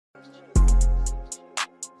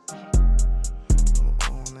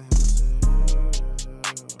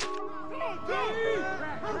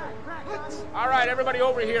everybody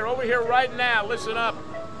over here right now. Listen up.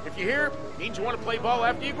 If you're here, it means you want to play ball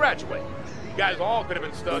after you graduate. You guys all could have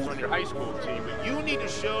been studs on your high school team, but you need to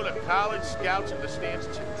show the college scouts in the stands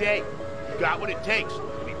today you got what it takes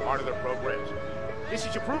to be part of their programs. This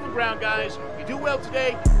is your proving ground, guys. If you do well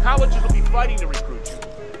today, colleges will be fighting to recruit you.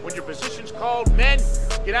 When your position's called, men,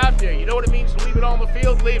 get out there. You know what it means to leave it on the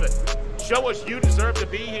field? Leave it. Show us you deserve to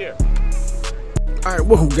be here. All right,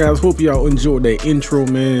 well, guys, hope y'all enjoyed that intro,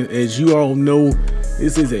 man. As you all know,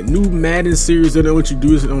 this is a new Madden series that I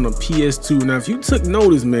introduced on the PS2. Now, if you took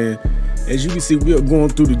notice, man, as you can see, we are going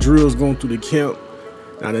through the drills, going through the camp.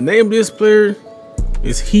 Now, the name of this player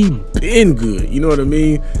is He Been Good. You know what I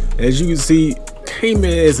mean? As you can see, came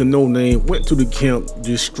in as a no-name, went to the camp,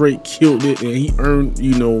 just straight killed it, and he earned,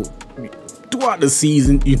 you know, throughout the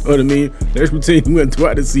season, you know what I mean? Let's pretend he went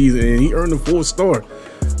throughout the season, and he earned a 4-star. You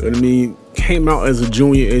know what I mean? Came out as a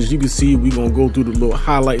junior. As you can see, we're gonna go through the little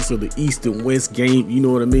highlights of the East and West game, you know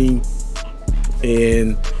what I mean?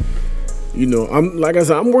 And you know, I'm like I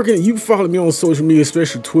said, I'm working. You follow me on social media,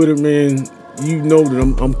 especially Twitter, man. You know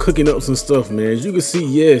that I'm cooking up some stuff, man. As you can see,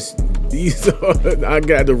 yes, these are, I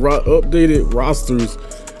got the updated rosters,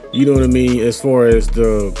 you know what I mean, as far as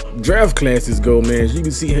the draft classes go, man. As you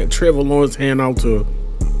can see, Trevor Lawrence hand out to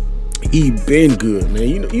He Been Good, man.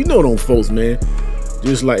 You know them folks, man.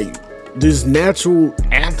 Just natural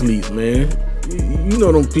athletes, man. You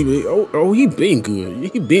know them people. Oh, he been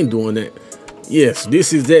good. He been doing that. Yes,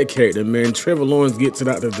 this is that character, man. Trevor Lawrence gets it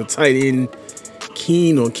out to the tight end,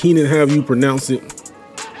 Keenan, however you pronounce it.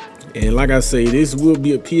 And like I say, this will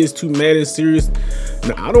be a PS2 Madden series.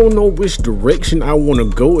 Now, I don't know which direction I want to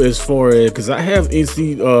go as far as, because I have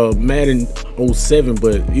NC Madden 07,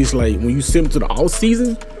 but it's like when you send them to the off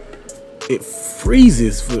season, it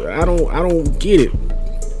freezes. I don't get it.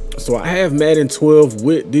 So I have Madden 12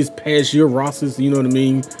 with this past year rosters, you know what I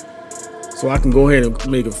mean? So I can go ahead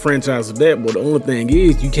and make a franchise of that. But the only thing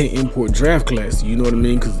is, you can't import draft class, you know what I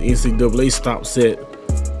mean? Because NCAA stops at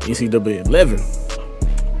NCAA 11.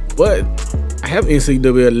 But I have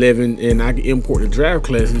NCAA 11 and I can import the draft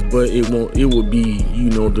classes, but it would be, you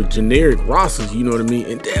know, the generic rosters, you know what I mean?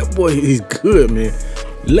 And that boy is good, man.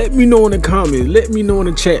 Let me know in the comments, let me know in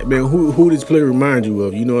the chat, man, who this player reminds you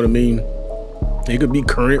of, you know what I mean? It could be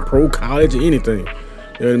current, pro, college, or anything.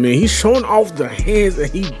 You know what I mean? He's showing off the hands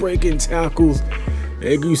and he breaking tackles.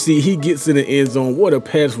 And you see, he gets in the end zone. What a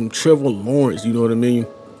pass from Trevor Lawrence, you know what I mean?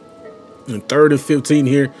 And 3rd and 15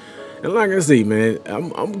 here. And like I say, man,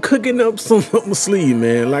 I'm cooking up some up my sleeve,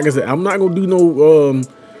 man. Like I said, I'm not gonna do no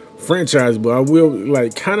franchise, but I will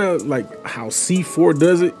like kind of like how C4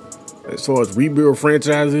 does it as far as rebuild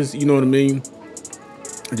franchises, you know what I mean?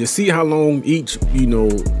 Just see how long each, you know,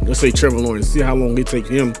 let's say Trevor Lawrence, see how long it takes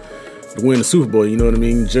him to win the Super Bowl, you know what I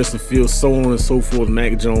mean? Justin Fields, so on and so forth,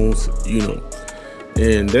 Mac Jones, you know.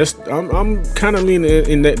 And that's, I'm kind of leaning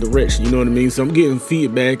in that direction, you know what I mean? So I'm getting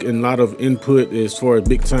feedback and a lot of input as far as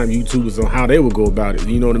big time YouTubers on how they would go about it,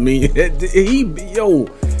 you know what I mean? Yo,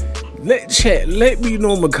 let me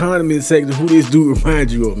know in the comment section who this dude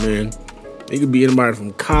reminds you of, man. It could be anybody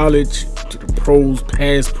from college to the pros,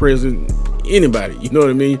 past, present, anybody, you know what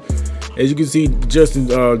I mean? As you can see, Justin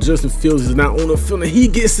Fields is not on the field, and he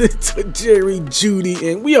gets it to Jerry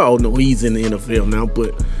Jeudy, and we all know he's in the NFL now,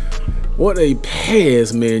 but what a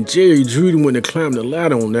pass, man. Jerry Jeudy went to climb the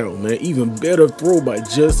ladder on that one, man. Even better throw by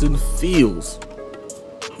Justin Fields.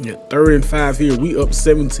 Yeah, 3rd and 5 here, we up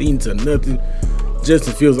 17-0.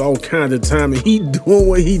 Justin Fields all kinds of time, and he doing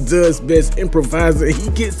what he does best, improvising. He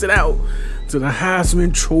gets it out to the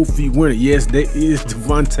Heisman Trophy winner. Yes, that is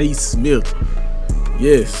Devontae Smith.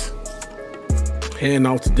 Yes. Hand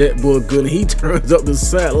off to that boy good. And he turns up the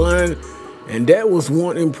sideline. And that was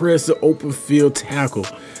one impressive open field tackle.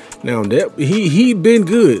 Now that he been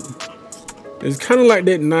good. It's kind of like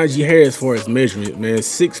that Najee Harris for his measurement, man.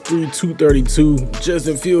 6'3", 232.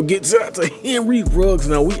 Justin Fields gets out to Henry Ruggs.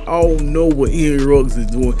 Now we all know what Henry Ruggs is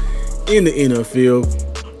doing in the NFL.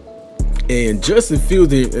 And Justin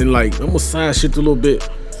Fields, and like, I'm gonna side shift a little bit.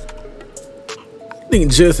 I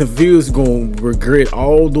think Justin Fields is gonna regret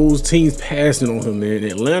all those teams passing on him, man.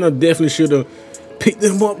 Atlanta definitely should have picked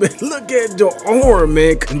him up. And look at the arm,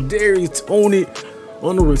 man. Kadarius Toney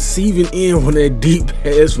on the receiving end on that deep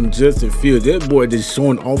pass from Justin Fields. That boy just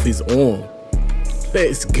showing off his arm.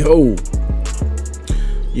 Let's go.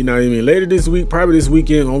 You know what I mean? Later this week, probably this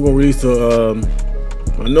weekend, I'm gonna release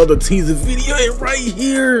another teaser video. And right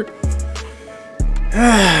here,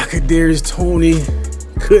 Kadarius Toney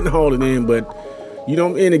couldn't haul it in, but you know,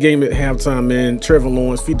 I'm in the game at halftime, man. Trevor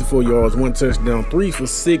Lawrence, 54 yards, 1 touchdown, 3 for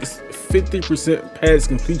 6, 50% pass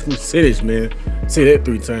completion percentage, man. Say that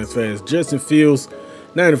 3 times fast. Justin Fields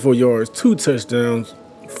 94 yards, 2 touchdowns,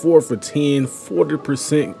 4 for 10,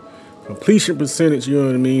 40% completion percentage, you know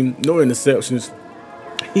what I mean? No interceptions.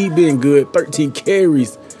 He been good, 13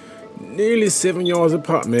 carries, nearly 7 yards a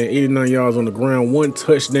pop, man. 89 yards on the ground, 1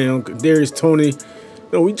 touchdown. Kadarius Toney,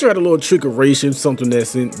 we tried a little trickeration, something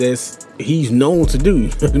that's he's known to do, you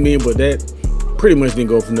know what I mean? But that pretty much didn't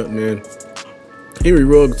go for nothing, man. Henry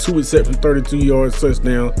Ruggs, 2 receptions, 32 yards,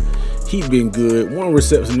 touchdown. He been good. 1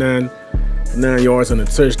 reception, 9 yards on a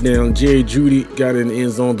touchdown. Jerry Jeudy got in the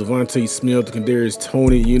end zone. Devontae Smith, Kadarius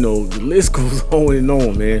Toney, you know, the list goes on and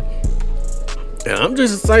on, man. And I'm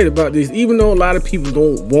just excited about this, even though a lot of people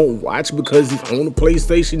won't watch because it's on the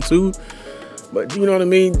PlayStation 2. But you know what I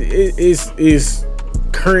mean? It's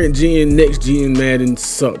current gen, next gen Madden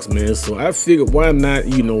sucks, man. So I figured why not,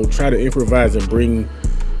 you know, try to improvise and bring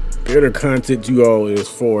better content to you all as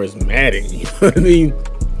far as Madden. You know what I mean?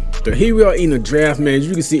 So here we are in the draft, man. As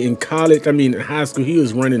you can see in college, in high school, he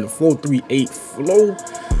was running the 4.38 flow.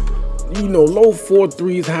 You know, low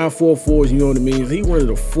 4.3s, high 4.4s, you know what I mean? He running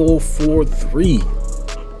a 4.43.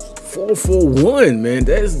 4.41, man.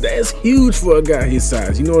 That's huge for a guy his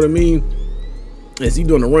size. You know what I mean? As he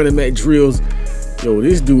doing the running back drills, yo,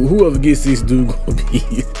 this dude, whoever gets this dude gonna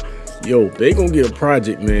be, yo, they gonna get a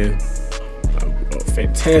project, man. A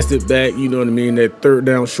fantastic back, you know what I mean? That third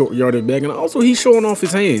down short yardage back, and also he's showing off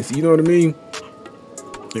his hands, you know what I mean?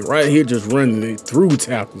 And right here, just running it through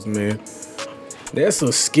tackles, man. That's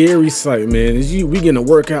a scary sight, man. As we getting a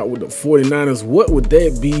workout with the 49ers, what would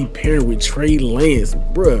that be pairing with Trey Lance,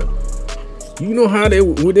 bruh? You know how they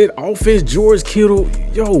with that offense, George Kittle,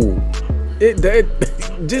 yo,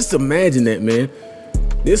 just imagine that, man.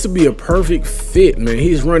 This would be a perfect fit, man.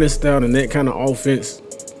 His running style and that kind of offense,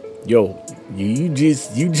 yo, you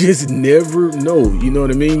just never know. You know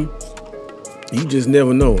what I mean? You just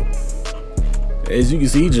never know. As you can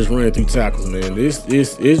see, he just running through tackles, man. It's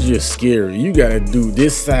just scary. You gotta do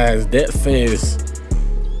this size, that fast.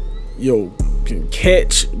 Yo, can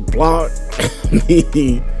catch, block.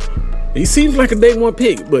 He seems like a day 1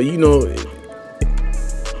 pick, but you know,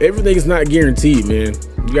 everything is not guaranteed, man.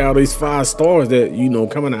 You got all these 5 stars that, you know,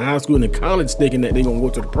 coming out of high school and in college thinking that they're gonna go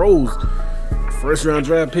to the pros. First round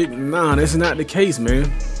draft pick, nah, that's not the case,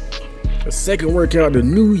 man. The second workout, the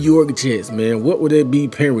New York Jets, man. What would it be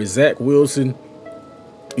pairing with Zach Wilson?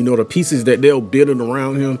 You know, the pieces that they'll build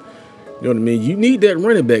around him. You know what I mean? You need that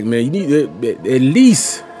running back, man. You need at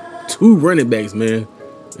least 2 running backs, man.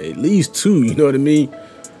 At least 2, you know what I mean?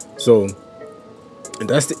 So, and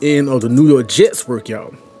that's the end of the New York Jets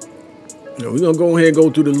workout. You know, we're going to go ahead and go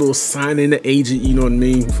through the little signing the agent, you know what I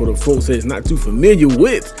mean? For the folks that's not too familiar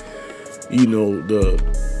with, you know, the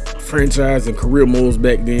franchise and career modes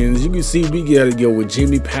back then. As you can see, we got to go with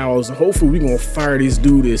Jimmy Powers. Hopefully, we're going to fire this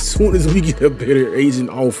dude as soon as we get a better agent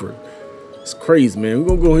offer. It's crazy, man.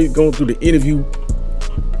 We're going to go ahead and go through the interview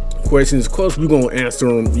questions. Of course, we're going to answer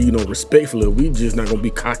them, you know, respectfully. We just not going to be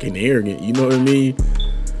cocky and arrogant, you know what I mean?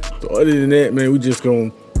 So other than that, man, we just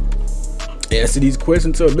going to answer these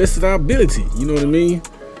questions to the best of our ability, you know what I mean?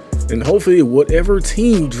 And hopefully, whatever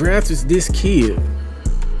team drafts this kid,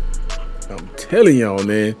 I'm telling y'all,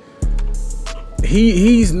 man,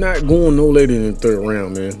 he's not going no later than the 3rd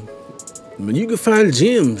round, man. But you can find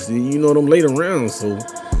gems, you know, them later rounds. So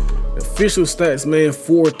official stats, man,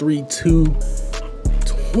 4.32,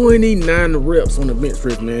 29 reps on the bench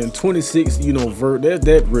press, man. 26, you know,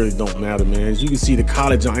 that really don't matter, man. As you can see, the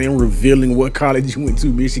college, I am revealing what college you went to,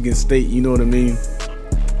 Michigan State, you know what I mean?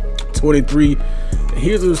 23.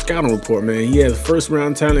 Here's a scouting report, man. He has 1st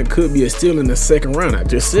round talent, could be a steal in the 2nd round. I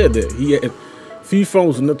just said that. He had few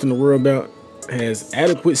phones, nothing to worry about. Has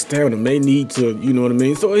adequate stamina, may need to, you know what I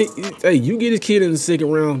mean? So, hey, you get this kid in the 2nd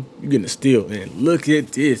round, you're getting a steal, man. Look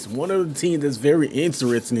at this. One of the teams that's very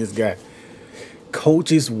interesting, this guy.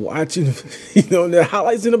 Coaches watching, you know, the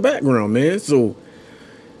highlights in the background, man. So,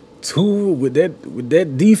 2 with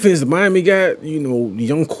that defense Miami got, you know,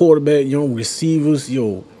 young quarterback, young receivers,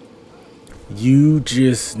 yo, you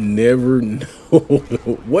just never know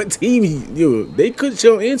what team, yo, they could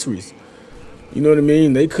show injuries. You know what I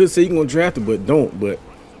mean? They could say you're going to draft it, but don't. But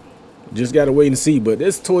just got to wait and see. But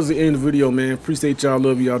that's towards the end of the video, man. Appreciate y'all.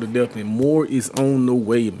 Love y'all to death. And more is on the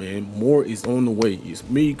way, man. More is on the way. It's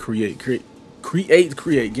me, create.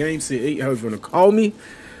 Game Set 8, however you want to call me.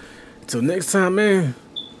 Until next time, man,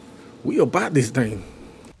 we about this thing.